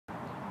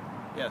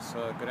Yes,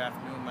 good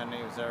afternoon. My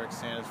name is Eric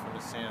Sanders from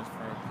the Sanders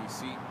Firm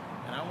PC,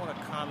 and I want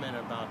to comment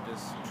about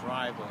this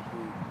driver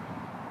who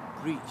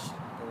breached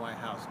the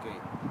White House gate.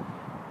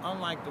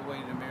 Unlike the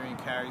way the Marion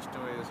Carey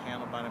story was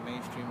handled by the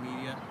mainstream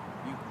media,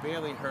 you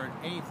barely heard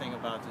anything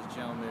about this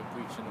gentleman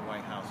breaching the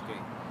White House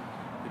gate.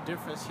 The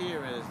difference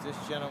here is this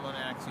gentleman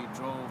actually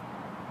drove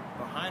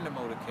behind the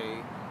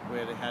motorcade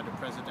where they had the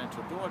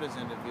presidential daughters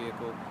in the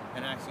vehicle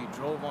and actually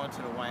drove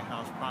onto the White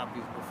House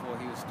properties before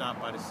he was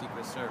stopped by the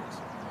Secret Service.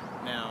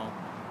 Now,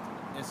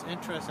 it's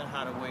interesting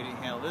how the way they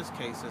handle this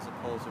case as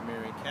opposed to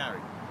Marion Carey.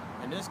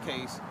 In this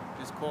case,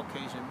 this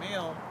Caucasian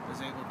male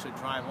was able to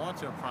drive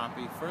onto the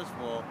property. First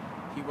of all,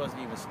 he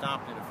wasn't even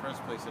stopped in the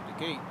first place at the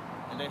gate,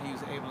 and then he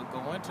was able to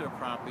go into the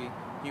property.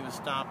 He was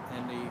stopped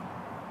in the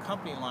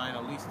company line,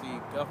 at least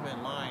the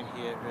government line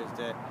here is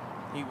that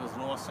he was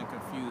lost and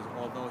confused,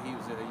 although he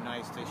was a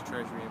United States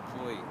Treasury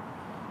employee.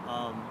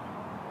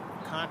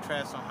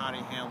 Contrast on how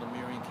they handled the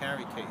Marion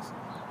Carey case.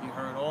 You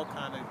heard all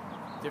kind of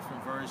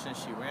different versions.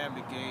 She rammed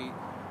the gate.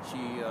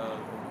 She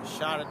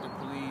shot at the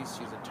police.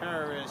 She's a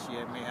terrorist. She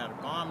may have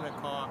a bomb in the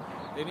car.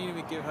 They didn't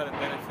even give her the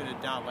benefit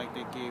of doubt like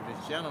they gave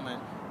this gentleman.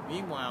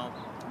 Meanwhile,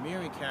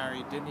 Marion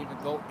Carey didn't even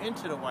go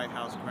into the White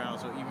House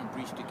grounds or even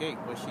breach the gate.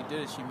 What she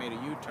did is she made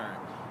a U-turn.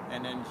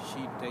 And then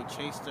they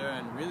chased her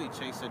and really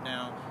chased her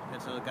down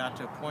until it got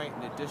to a point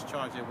and the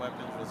discharge of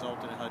weapons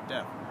resulted in her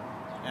death.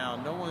 Now,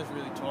 no one's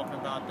really talking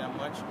about that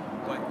much,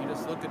 but you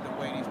just look at the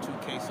way these two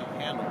cases are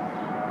handled.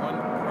 One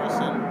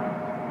person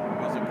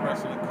was a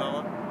person of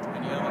color,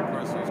 and the other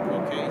person was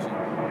Caucasian.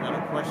 Now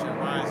the question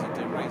arises,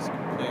 did race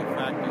play a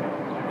factor?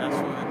 That's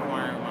what the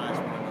inquiring minds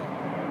want to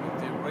know.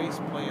 Did race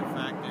play a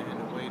factor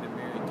in the way the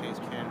Marion case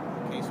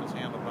was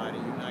handled by the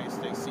United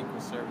States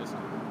Secret Service,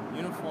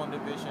 Uniform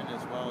Division,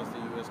 as well as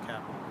the U.S.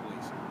 Capitol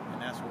Police?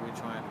 And that's what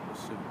we're trying to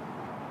pursue.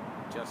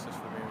 Justice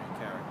for Marion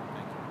Carey.